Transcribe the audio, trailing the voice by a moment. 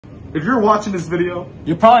If you're watching this video,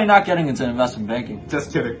 you're probably not getting into investment banking.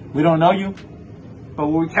 Just kidding. We don't know you. But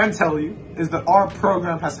what we can tell you is that our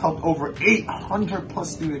program has helped over 800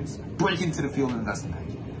 plus students break into the field of investment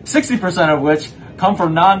banking. 60% of which come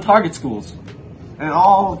from non-target schools. And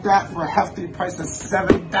all of that for a hefty price of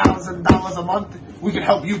 $7,000 a month, we can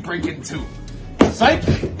help you break into. Psych!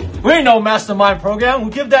 We ain't no mastermind program.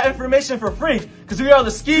 We give that information for free because we are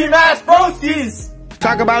the Ski Mask Broskies.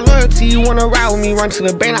 Talk about loyalty, you wanna ride with me, run to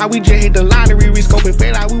the bank, like we just hit the lottery, we scoping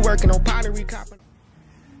bait, like we working on pottery, copping.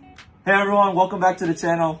 Hey everyone, welcome back to the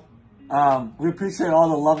channel. We appreciate all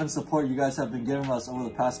the love and support you guys have been giving us over the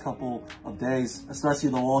past couple of days, especially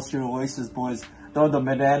the Wall Street Oasis boys. Throwing the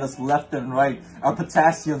bananas left and right. Our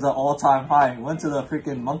potassium's at all-time high. Went to the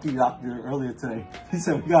freaking monkey doctor earlier today. He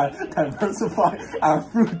said we gotta diversify our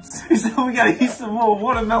fruits. He said we gotta eat some more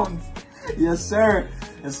watermelons. Yes, sir.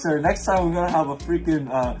 Yes, sir. Next time we're gonna have a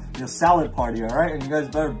freaking salad party, all right? And you guys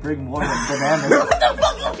better bring more than bananas. What the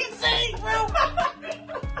fuck are we saying, bro?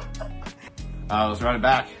 Let's run it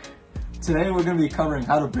back. Today we're gonna be covering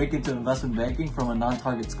how to break into investment banking from a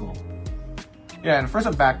non-target school. Yeah, and for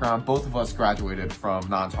some background, both of us graduated from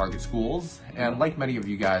non-target schools, and like many of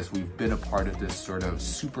you guys, we've been a part of this sort of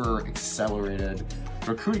super accelerated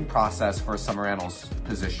recruiting process for summer analyst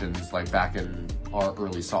positions like back in our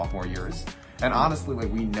early sophomore years. And honestly,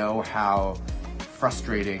 like we know how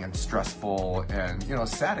frustrating and stressful and,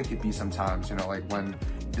 sad it could be sometimes, like when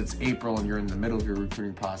it's April and you're in the middle of your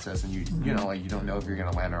recruiting process and you don't know if you're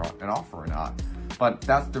gonna land an offer or not. But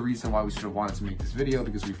that's the reason why we sort of wanted to make this video,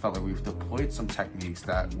 because we felt like we've deployed some techniques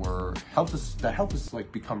that helped us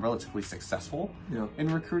like become relatively successful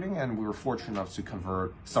in recruiting, and we were fortunate enough to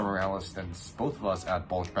convert summer analysts and both of us at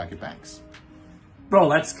bulge bracket banks. Bro,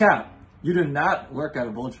 that's cap. You did not work at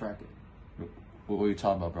a bulge bracket. What are you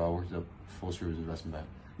talking about, bro? I worked at a full service investment bank.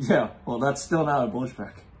 Yeah, well, that's still not a bulge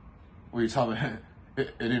bracket. What are you talking about?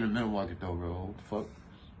 It ain't a middle market though, bro. What the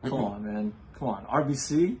fuck? Come on, man. Come on.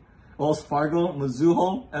 RBC, Wells Fargo,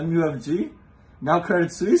 Mizuho, MUFG, now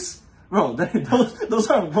Credit Suisse. Bro, those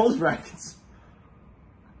aren't bulge brackets.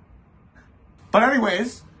 But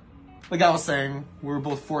anyways, like I was saying, we were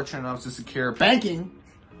both fortunate enough to secure banking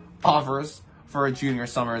offers for our junior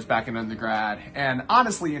summers back in undergrad. And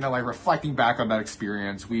honestly, like reflecting back on that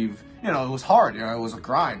experience, it was hard, it was a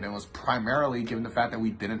grind. It was primarily given the fact that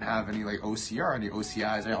we didn't have any like OCR, any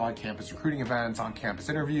OCIs, on-campus recruiting events, on-campus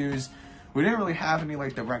interviews. We didn't really have any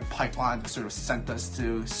like direct pipeline that sort of sent us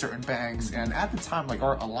to certain banks. And at the time, like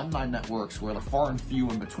our alumni networks were far and few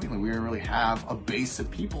in between. Like we didn't really have a base of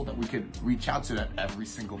people that we could reach out to at every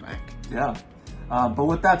single bank. Yeah. But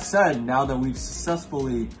with that said, now that we've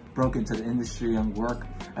successfully broke into the industry and work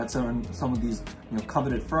at some of these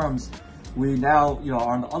coveted firms, we now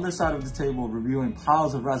are on the other side of the table reviewing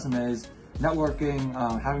piles of resumes, networking,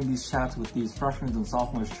 having these chats with these freshmen and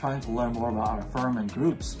sophomores, trying to learn more about our firm and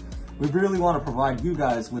groups. We really want to provide you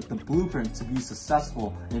guys with the blueprint to be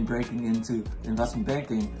successful in breaking into investment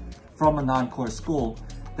banking from a non-core school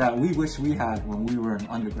that we wish we had when we were an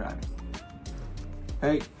undergrad.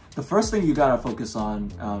 Hey, the first thing you gotta focus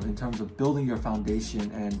on in terms of building your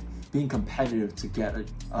foundation and being competitive to get an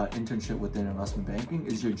internship within investment banking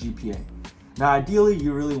is your GPA. Now, ideally,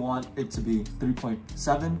 you really want it to be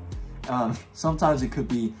 3.7. Sometimes it could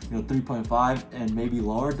be 3.5 and maybe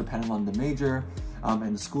lower depending on the major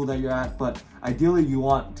and the school that you're at. But ideally, you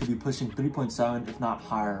want to be pushing 3.7, if not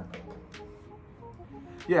higher.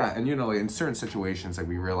 Yeah, and like in certain situations, like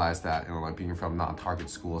we realized that like being from non-target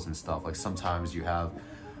schools and stuff, like sometimes you have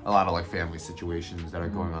a lot of like family situations that are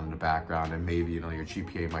going on in the background, and maybe your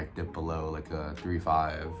GPA might dip below like a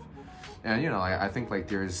 3.5. And I think like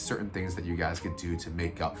there's certain things that you guys could do to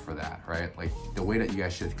make up for that, right? Like the way that you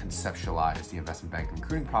guys should conceptualize the investment banking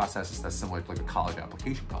recruiting process is that's similar to like a college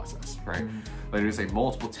application process, right? Like there's like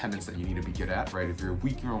multiple tenets that you need to be good at, right? If you're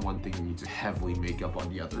weaker on one thing, you need to heavily make up on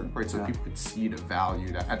the other, right? So people could see the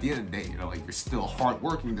value that at the end of the day, like you're still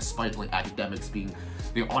hardworking despite like academics being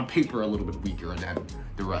on paper a little bit weaker than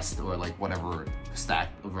the rest, or like whatever stack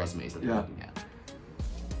of resumes that they're looking at.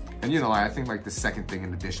 And I think like the second thing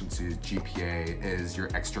in addition to GPA is your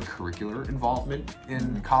extracurricular involvement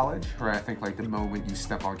in college, right? I think like the moment you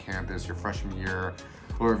step on campus your freshman year,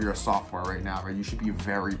 or if you're a sophomore right now, right, you should be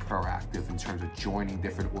very proactive in terms of joining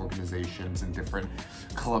different organizations and different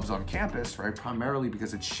clubs on campus, right? Primarily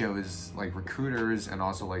because it shows like recruiters and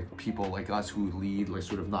also like people like us who lead like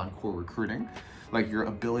sort of non-core recruiting, like your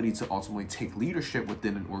ability to ultimately take leadership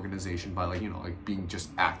within an organization by like, like being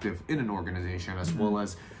just active in an organization, as well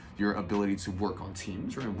as your ability to work on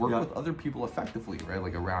teams, right? And work with other people effectively, right?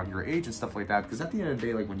 Like around your age and stuff like that. Because at the end of the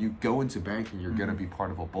day, like when you go into banking, you're gonna be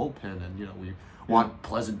part of a bullpen, and we want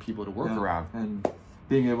pleasant people to work around. And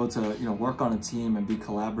being able to work on a team and be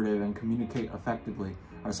collaborative and communicate effectively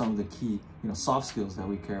are some of the key soft skills that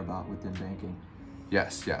we care about within banking.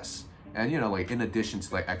 Yes. And like in addition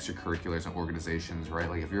to like extracurriculars and organizations, right?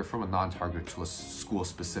 Like if you're from a non-target school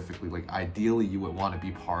specifically, like ideally you would want to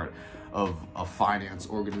be part of a finance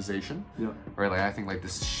organization, right? Like I think like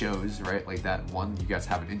this shows, right, like that one, you guys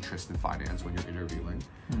have an interest in finance when you're interviewing,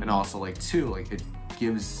 and also like two, like it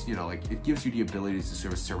gives it gives you the ability to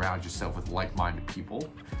sort of surround yourself with like-minded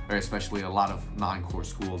people, right? Especially a lot of non-core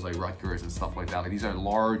schools like Rutgers and stuff like that. Like these are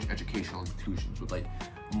large educational institutions with like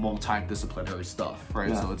multidisciplinary stuff,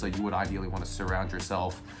 right? So it's like you would ideally want to surround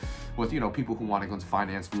yourself with people who want to go into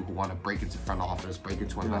finance, people who want to break into front office, break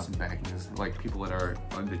into investment banking, like people that are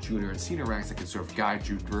on the junior and senior ranks that can sort of guide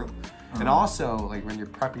you through. And also like when you're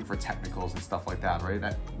prepping for technicals and stuff like that, right?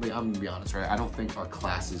 That, like, I'm gonna be honest, right? I don't think our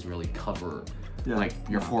classes really cover like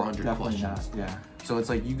your 400 questions. So it's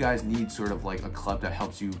like you guys need sort of like a club that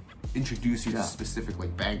helps you introduce you to specific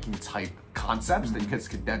like banking type concepts that you guys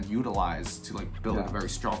could then utilize to like build a very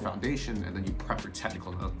strong foundation, and then you prep your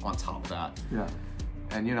technical on top of that.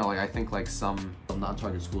 And like I think like some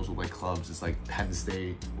non-target schools with like clubs is like Penn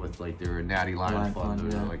State with like their Natty Lion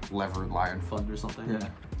Fund, or like Levered Lion Fund or something.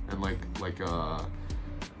 And like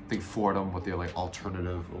I think Fordham with their like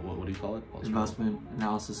alternative, what do you call it? Investment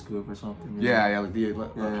analysis group or something.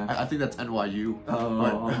 I think that's NYU.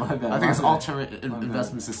 My bad. I think it's alternate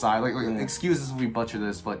investment society. Like excuses if we butcher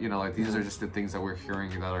this, but like these are just the things that we're hearing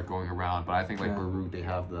that are going around. But I think like Baruch, they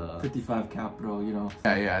have the 55 Capital.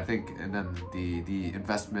 I think, and then the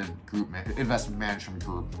investment management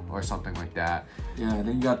group or something like that. And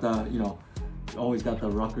then you got the always got the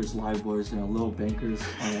Rutgers live boys, little bankers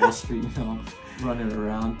on Wall Street, running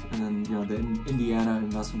around, and then the Indiana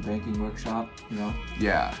investment banking workshop,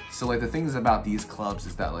 So like the things about these clubs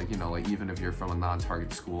is that like like even if you're from a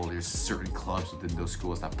non-target school, there's certain clubs within those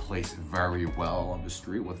schools that place very well on the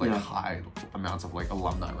street with like high amounts of like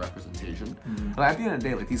alumni representation. But at the end of the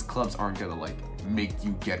day, like these clubs aren't gonna like make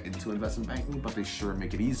you get into investment banking, but they sure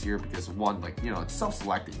make it easier because one, like it's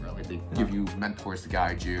self-selecting, right? Like they give you mentors to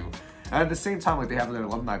guide you. And at the same time, like they have their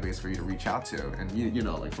alumni base for you to reach out to, and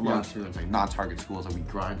like from our experience, like non-target schools, like we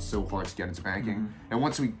grind so hard to get into banking, and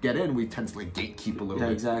once we get in, we tend to like gatekeep a little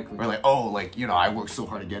bit. Exactly. We're like, oh, like I work so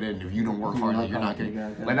hard to get in. If you don't work hard, you're not getting.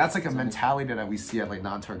 Like that's like a mentality that we see at like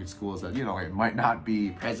non-target schools that it might not be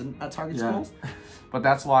present at target schools, but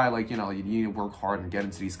that's why like you need to work hard and get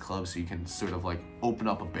into these clubs so you can sort of like open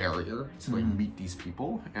up a barrier to like meet these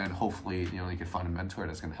people, and hopefully you can find a mentor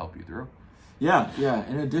that's going to help you through.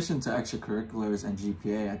 In addition to extracurriculars and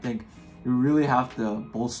GPA, I think you really have to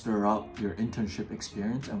bolster up your internship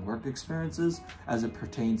experience and work experiences as it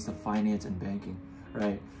pertains to finance and banking,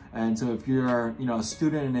 right? And so if you're, a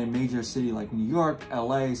student in a major city like New York,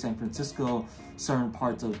 LA, San Francisco, certain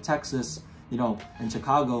parts of Texas, in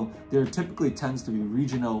Chicago, there typically tends to be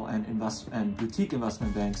regional and boutique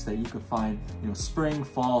investment banks that you could find, spring,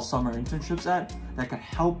 fall, summer internships at that could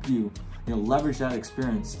help you leverage that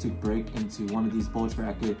experience to break into one of these bulge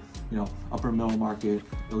bracket, upper middle market,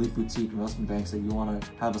 elite boutique investment banks that you want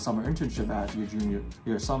to have a summer internship at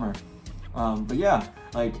your summer. I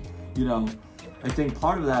think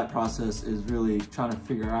part of that process is really trying to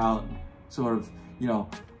figure out sort of,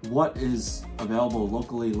 what is available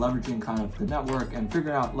locally, leveraging kind of the network, and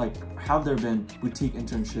figuring out like, have there been boutique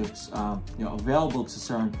internships, available to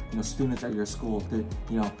certain, students at your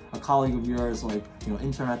that, a colleague of yours, like,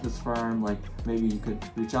 intern at this firm, like maybe you could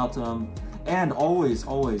reach out to them, and always,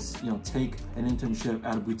 take an internship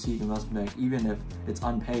at a boutique investment bank, even if it's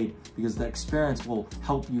unpaid, because the experience will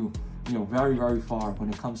help you, very, very far when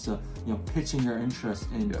it comes to, pitching your interest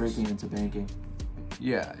in breaking into banking.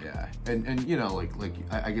 And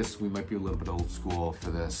I guess we might be a little bit old school for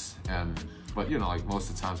this, but like most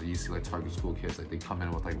of the times that you see like target school kids, like they come in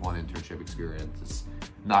with like one internship experience, it's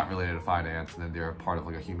not related to finance, and then they're a part of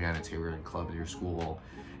like a humanitarian club in your school.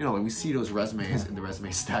 Like we see those resumes in the resume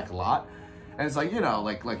stack a lot, and it's like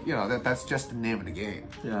that's just the name of the game,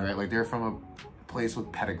 right? Like they're from a place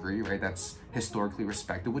with pedigree, right? That's historically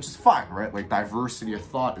respected, which is fine, right? Like diversity of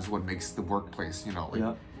thought is what makes the workplace,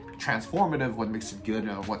 transformative, what makes it good,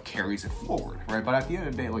 and what carries it forward, right? But at the end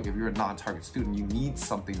of the day, like if you're a non-target student, you need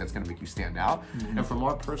something that's going to make you stand out. And from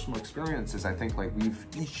our personal experiences, I think like we've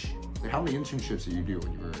each, like, how many internships did you do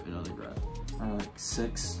when you were in undergrad? like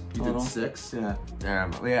 6 You total. did 6? Yeah.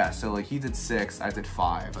 Yeah, so like he did 6, I did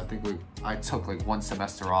 5. I think like I took like 1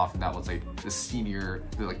 semester off, and that was like the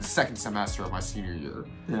second semester of my senior year.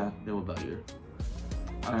 Yeah. Then what about you?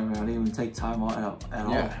 I didn't even take time out at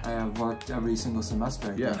all. I have worked every single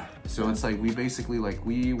semester. Yeah. So it's like we basically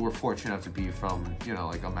we were fortunate enough to be from, you know,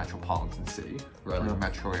 like a metropolitan city, right? Like a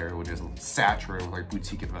metro area, which is saturated with like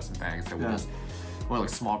boutique investment banks that were just like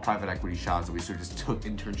small private equity shops that we sort of just took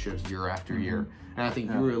internships year after year. And I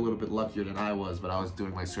think you were a little bit luckier than I was, but I was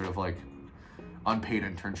doing like sort of like unpaid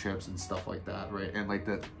internships and stuff like that, right? And like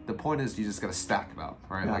the point is you just gotta stack them up,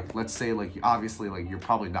 right? Like let's say like obviously like you're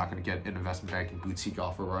probably not gonna get an investment banking boutique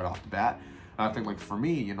offer right off the bat. And I think like for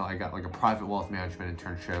me, you know, I got like a private wealth management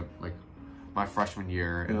internship like my freshman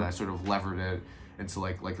year, and I sort of levered it into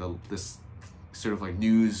this sort of like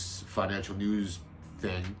financial news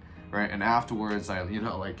thing. Right, and afterwards, I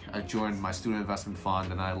joined my student investment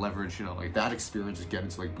fund, and I leveraged, you know, like that experience to get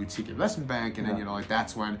into like boutique investment bank, and then, you know, like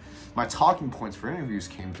that's when my talking points for interviews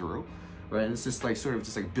came through, right? And it's just like sort of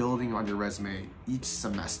just like building on your resume each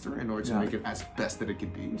semester in order to make it as best that it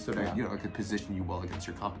could be, so that you know it could position you well against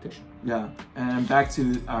your competition. Yeah, and back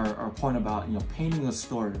to our point about, you know, painting a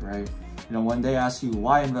story, right? You know, when they ask you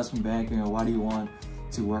why investment banking or why do you want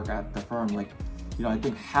to work at the firm, like, you know, I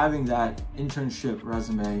think having that internship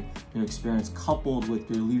resume, you know, experience coupled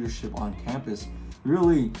with your leadership on campus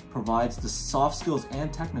really provides the soft skills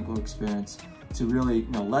and technical experience to really,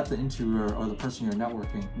 you know, let the interviewer or the person you're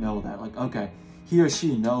networking know that, like, okay, he or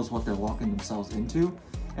she knows what they're walking themselves into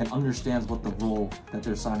and understands what the role that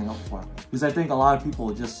they're signing up for. Because I think a lot of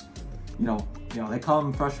people just, you know, they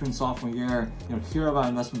come freshman, sophomore year, you know, hear about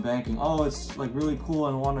investment banking. Oh, it's like really cool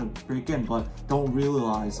and want to break in, but don't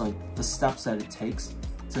realize like the steps that it takes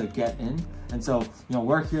to get in. And so, you know,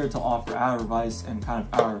 we're here to offer our advice and kind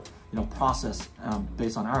of our, you know, process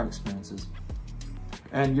based on our experiences.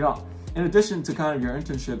 And, you know, in addition to kind of your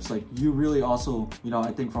internships, like you really also, you know,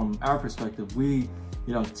 I think from our perspective, we,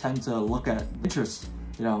 you know, tend to look at interests,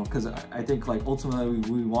 you know, because I think like ultimately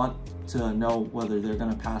we want to know whether they're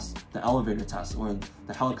going to pass the elevator test or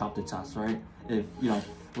the helicopter test, right? If, you know,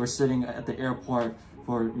 we're sitting at the airport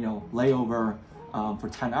for, you know, layover for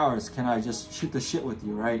 10 hours, can I just shoot the shit with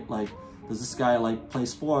you, right? Like, does this guy like play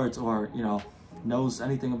sports or, you know, knows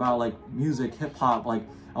anything about like music, hip hop? Like,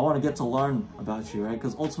 I want to get to learn about you, right?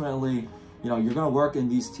 Because ultimately, you know, you're going to work in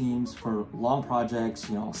these teams for long projects,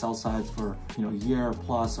 you know, sell sides for, you know, a year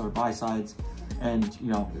plus or buy sides. And,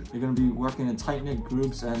 you know, you're going to be working in tight-knit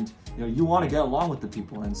groups, and, you know, you want to get along with the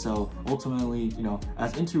people. And so ultimately, you know,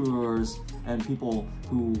 as interviewers and people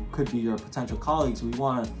who could be your potential colleagues, we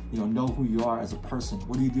want to, you know who you are as a person.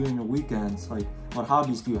 What do you do in your weekends? Like, what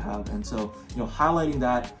hobbies do you have? And so, you know, highlighting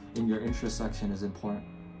that in your interest section is important.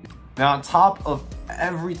 Now, on top of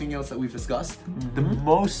everything else that we've discussed, the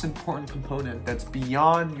most important component that's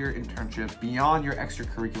beyond your internship, beyond your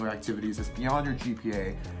extracurricular activities, that's beyond your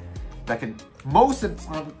GPA, that can most of the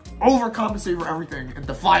time overcompensate for everything and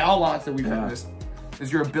defy all odds that we've witnessed,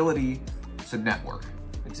 is your ability to network.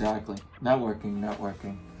 Exactly.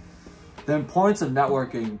 Networking. The importance of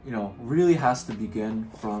networking, you know, really has to begin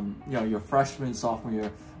from, you know, your freshman, sophomore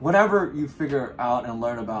year, whatever you figure out and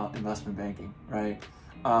learn about investment banking, right?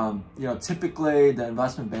 You know, typically the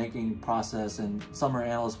investment banking process and summer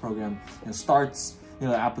analyst program, you know, starts, you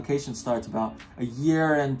know, the application starts about a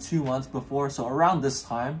year and 2 months before. So around this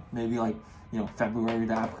time, maybe like, you know, February,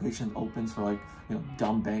 the application opens for like, you know,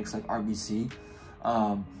 dumb banks like RBC.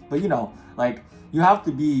 But, you know, like you have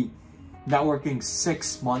to be networking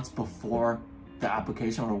 6 months before the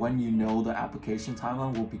application or when you know the application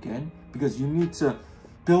timeline will begin, because you need to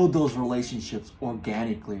build those relationships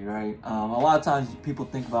organically, right? A lot of times people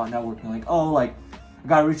think about networking like, oh, like I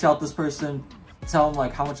gotta reach out to this person, tell them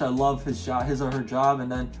like how much I love his or her job,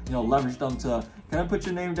 and then, you know, leverage them to, can I put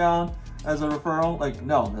your name down as a referral? Like,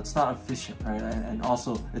 no, that's not efficient, right? And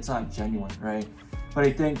also it's not genuine, right? But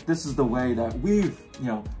I think this is the way that we've, you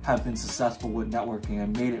know, have been successful with networking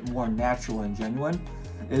and made it more natural and genuine,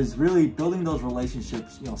 is really building those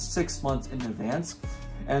relationships, you know, 6 months in advance.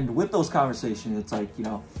 And with those conversations, it's like, you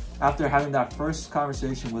know, after having that first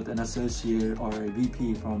conversation with an associate or a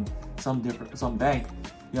VP from some bank,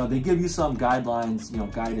 you know, they give you some guidelines, you know,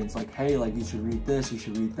 guidance like, hey, like you should read this, you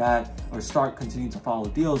should read that, or continue to follow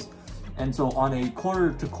deals. And so on a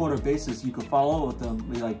quarter-to-quarter basis, you could follow up with them,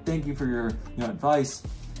 be like, thank you for your, you know, advice,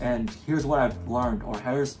 and here's what I've learned, or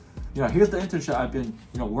here's the internship I've been,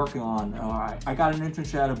 you know, working on, or I got an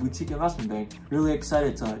internship at a boutique investment bank, really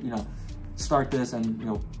excited to, you know, start this and, you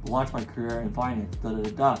know, launch my career in finance, da da da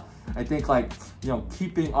da. I think like, you know,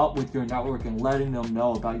 keeping up with your network and letting them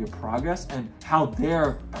know about your progress and how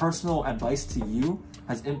their personal advice to you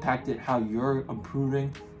has impacted how you're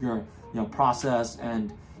improving your, you know, process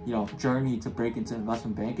and, you know, journey to break into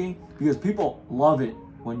investment banking, because people love it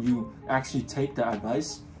when you actually take their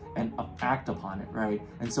advice and act upon it, right?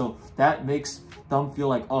 And so that makes them feel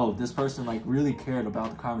like, oh, this person like really cared about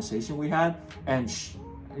the conversation we had, and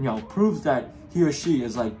you know, proves that he or she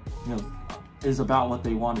is like, you know, is about what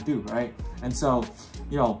they want to do, right? And so,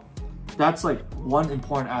 you know, that's like one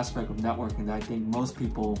important aspect of networking that I think most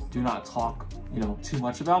people do not talk, you know, too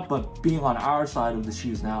much about. But being on our side of the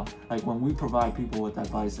shoes now, like when we provide people with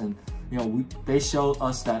advice and, you know, they show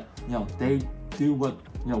us that, you know, they do what,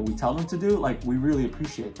 you know, we tell them to do, like we really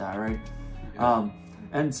appreciate that, right? Yeah.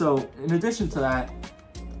 And so in addition to that,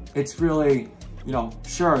 it's really, you know,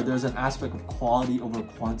 sure, there's an aspect of quality over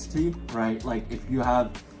quantity, right? Like if you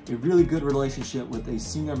have a really good relationship with a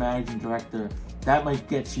senior managing director, that might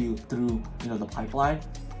get you through, you know, the pipeline.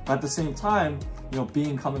 But at the same time, you know,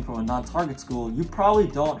 coming from a non-target school, you probably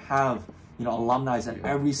don't have, you know, alumni at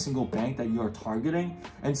every single bank that you are targeting.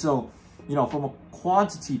 And so, you know, from a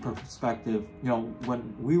quantity perspective, you know,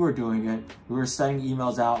 when we were doing it, we were sending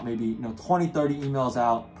emails out, maybe, you know, 20, 30 emails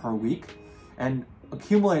out per week, and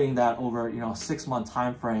accumulating that over, you know, a 6-month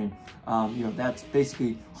time frame. You know, that's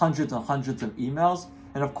basically hundreds and hundreds of emails.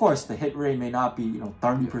 And of course, the hit rate may not be, you know,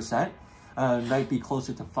 30%. It might be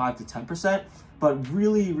closer to 5 to 10%. But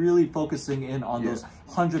really, really focusing in on those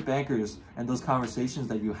 100 bankers and those conversations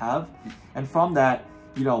that you have. And from that,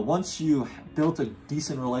 you know, once you built a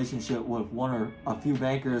decent relationship with one or a few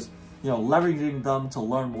bankers, you know, leveraging them to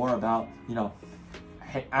learn more about, you know,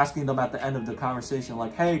 asking them at the end of the conversation,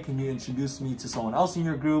 like, hey, can you introduce me to someone else in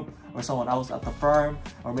your group or someone else at the firm?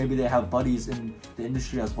 Or maybe they have buddies in the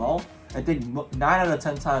industry as well. I think 9 out of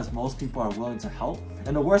 10 times, most people are willing to help.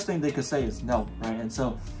 And the worst thing they could say is no, right? And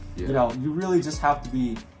so, you know, you really just have to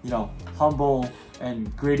be, you know, humble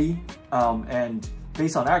and gritty. And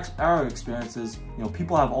based on our experiences, you know,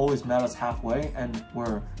 people have always met us halfway and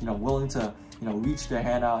were, you know, willing to, you know, reach their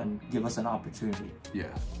hand out and give us an opportunity. Yeah.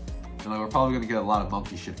 And like, we're probably going to get a lot of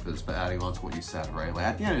monkey shit for this, but adding on to what you said, right? Like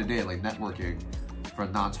at the end of the day, like networking for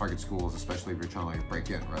non-target schools, especially if you're trying to like break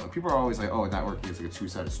in, right? Like people are always like, oh, networking is like a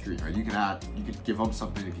two-sided street, right? You could give them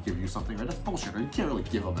something, they could give you something, right? That's bullshit, right? You can't really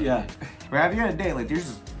give them anything. Right? At the end of the day, like there's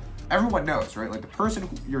just, everyone knows, right? Like the person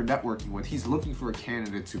who you're networking with, he's looking for a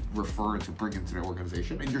candidate to refer and to bring into their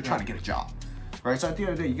organization, and you're trying to get a job, right? So at the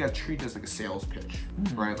end of the day, you got to treat this like a sales pitch,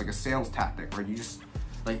 right? Like a sales tactic, right? You just,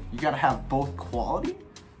 like, you got to have both quality,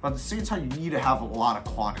 but at the same time, you need to have a lot of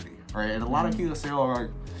quantity, right? And a lot of people say, oh, like,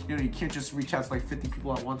 you know, you can't just reach out to like 50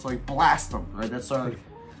 people at once, like blast them, right? That's like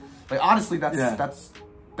honestly, that's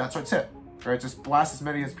our tip, right? Just blast as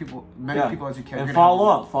many people as you can. And follow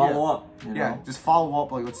up. You know? Just follow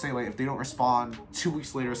up. Like let's say like if they don't respond 2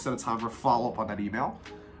 weeks later, set a timer, follow up on that email,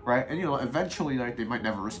 right? And you know, eventually like they might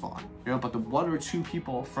never respond, you know, but the 1 or 2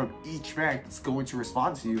 people from each bank that's going to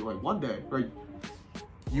respond to you, like one day, right?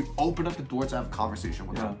 You open up the door to have a conversation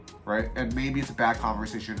with them, right? And maybe it's a bad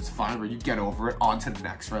conversation, it's fine, but you get over it, on to the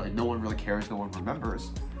next, right? Like no one really cares, no one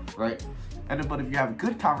remembers, right? And then, but if you have a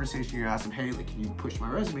good conversation, you ask them, hey, like, can you push my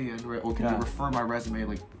resume in, right? Or can you refer my resume,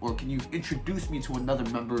 like, or can you introduce me to another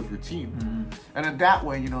member of your team? And then that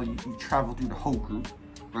way, you know, you travel through the whole group,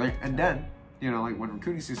 right? And then, you know, like when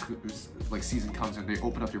recruiting season comes in, they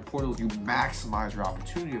open up your portals, you maximize your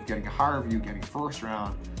opportunity of getting a higher review, getting first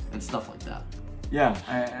round, and stuff like that. Yeah,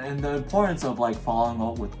 and the importance of like following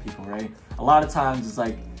up with people, right? A lot of times it's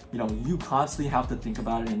like, you know, you constantly have to think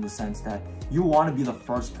about it in the sense that you want to be the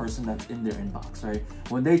first person that's in their inbox, right?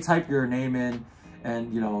 When they type your name in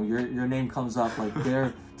and, you know, your name comes up, like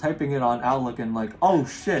they're typing it on Outlook and like, oh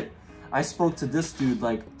shit, I spoke to this dude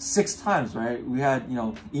like 6 times, right? We had, you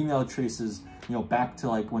know, email traces, you know, back to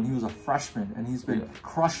like when he was a freshman, and he's been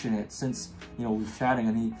crushing it since, you know, we've chatting,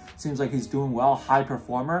 and he seems like he's doing well, high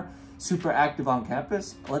performer, super active on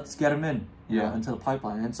campus. Let's get him in, you know, into the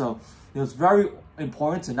pipeline. And so, you know, it's very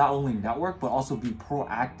important to not only network, but also be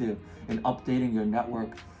proactive in updating your network,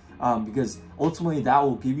 because ultimately that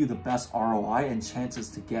will give you the best ROI and chances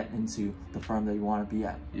to get into the firm that you want to be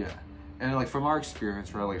at. Yeah. And like from our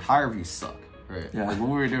experience, right, like higher views suck, right? Yeah. Like when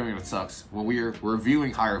we were doing it, it sucks. When we're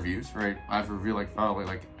reviewing higher views, right? I've reviewed like probably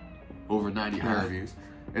like over 90 higher reviews.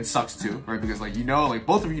 It sucks too, right? Because like, you know, like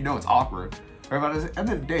both of you know it's awkward, right? But at the end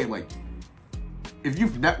of the day, like if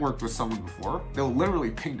you've networked with someone before, they'll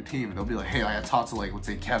literally ping the team and they'll be like, hey, I had talked to like, let's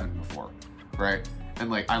say Kevin before, right? And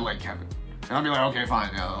like, I like Kevin, And I'll be like, okay, fine,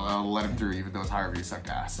 I'll let him through, even though his higher review sucked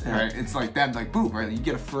ass, right? It's like then, like, boom, right? You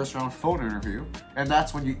get a first round phone interview, and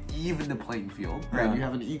that's when you even the playing field, right? Yeah. You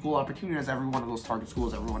have an equal opportunity as every one of those target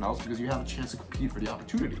schools, everyone else, because you have a chance to compete for the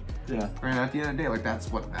opportunity. Yeah. Right? And at the end of the day, like,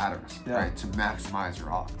 that's what matters, right? To maximize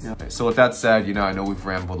your odds. Yeah. So with that said, you know, I know we've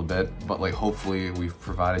rambled a bit, but like, hopefully we've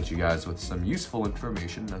provided you guys with some useful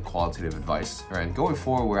information and qualitative advice, right? And going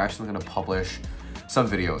forward, we're actually going to publish some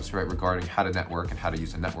videos, right, regarding how to network and how to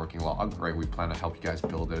use a networking log, right? We plan to help you guys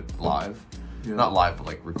build it live. Yeah. Not live, but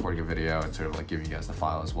like recording a video and sort of like giving you guys the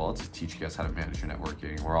file as well to teach you guys how to manage your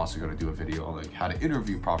networking. We're also going to do a video on like how to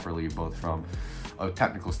interview properly, both from a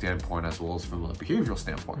technical standpoint as well as from a behavioral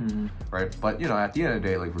standpoint, right? But, you know, at the end of the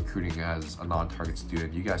day, like recruiting as a non-target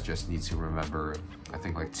student, you guys just need to remember, I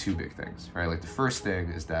think, like 2 big things, right? Like the first thing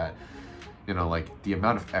is that, you know, like the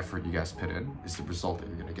amount of effort you guys put in is the result that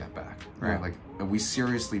you're gonna get back, right? Like, and we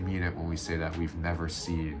seriously mean it when we say that we've never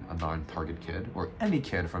seen a non-target kid or any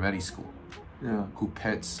kid from any school who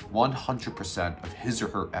puts 100% of his or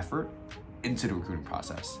her effort into the recruiting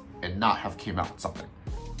process and not have came out with something.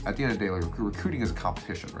 At the end of the day, like recruiting is a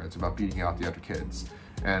competition, right? It's about beating out the other kids.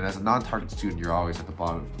 And as a non-target student, you're always at the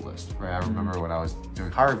bottom of the list, right? I remember when I was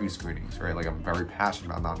doing higher review screenings, right? Like I'm very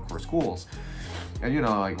passionate about non-core schools. And, you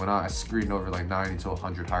know, like when I screened over like 90 to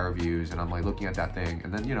 100 high reviews and I'm like looking at that thing.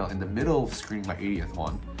 And then, you know, in the middle of screening my 80th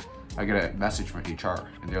one, I get a message from HR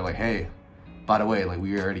and they're like, hey, by the way, like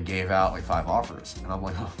we already gave out like 5 offers. And I'm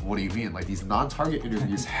like, oh, what do you mean? Like these non-target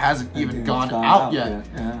interviews hasn't even gone out yet.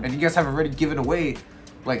 And you guys have already given away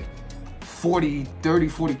like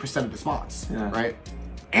 40% of the spots, right?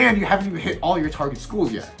 And you haven't even hit all your target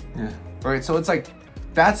schools yet, right? So it's like,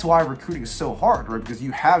 that's why recruiting is so hard, right? Because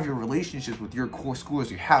you have your relationships with your core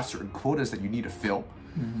schools, you have certain quotas that you need to fill.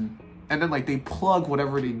 And then like they plug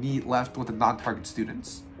whatever they need left with the non-target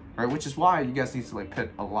students, right? Which is why you guys need to like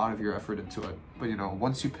put a lot of your effort into it. But you know,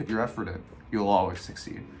 once you put your effort in, you'll always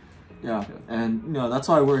succeed. And you know, that's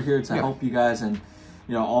why we're here to help you guys. And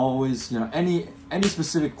you know, always, you know, any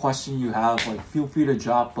specific question you have, like feel free to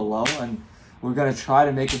drop below, and we're gonna try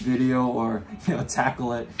to make a video or, you know,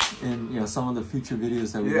 tackle it in, you know, some of the future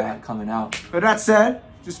videos that we got coming out. But that said,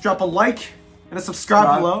 just drop a like and a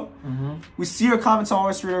subscribe below. We see your comments on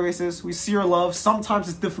our Street Races. We see your love. Sometimes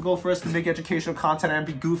it's difficult for us to make educational content and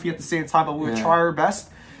be goofy at the same time, but we'll try our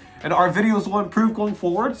best. And our videos will improve going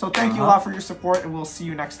forward. So thank you a lot for your support, and we'll see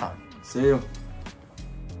you next time. See you.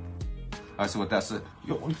 All right, so with that said,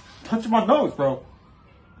 Yo, touch my nose, bro.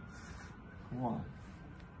 Come on.